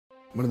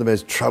One of the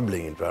most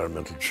troubling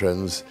environmental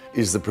trends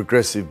is the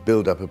progressive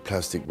build-up of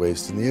plastic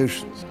waste in the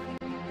oceans.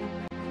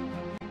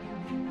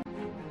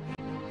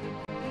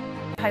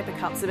 Paper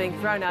cups are being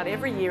thrown out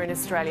every year in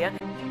Australia.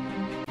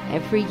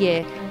 Every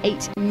year,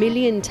 8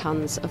 million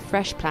tonnes of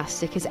fresh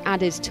plastic is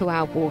added to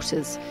our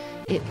waters.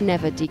 It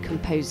never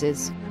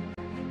decomposes.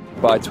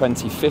 By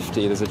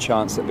 2050, there's a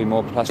chance there'll be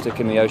more plastic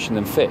in the ocean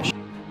than fish.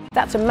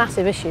 That's a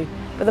massive issue,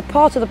 but the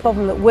part of the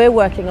problem that we're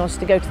working on is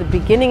to go to the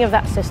beginning of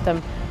that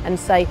system and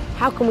say,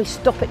 how can we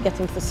stop it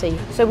getting to the sea?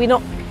 So we're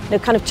not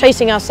kind of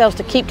chasing ourselves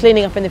to keep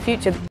cleaning up in the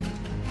future.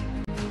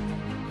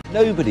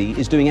 Nobody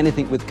is doing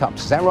anything with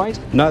cups, is that right?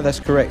 No, that's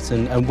correct,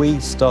 and we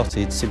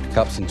started Simply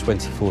Cups in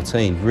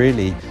 2014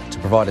 really to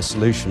provide a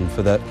solution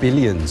for the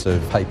billions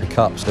of paper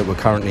cups that were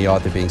currently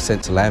either being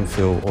sent to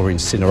landfill or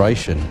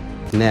incineration.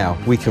 Now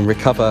we can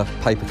recover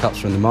paper cups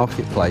from the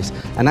marketplace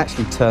and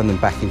actually turn them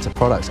back into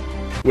products.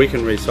 We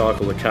can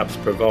recycle the cups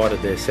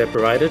provided they're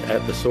separated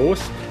at the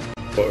source.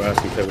 What we're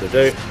asking people to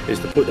do is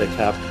to put their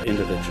cup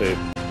into the tube.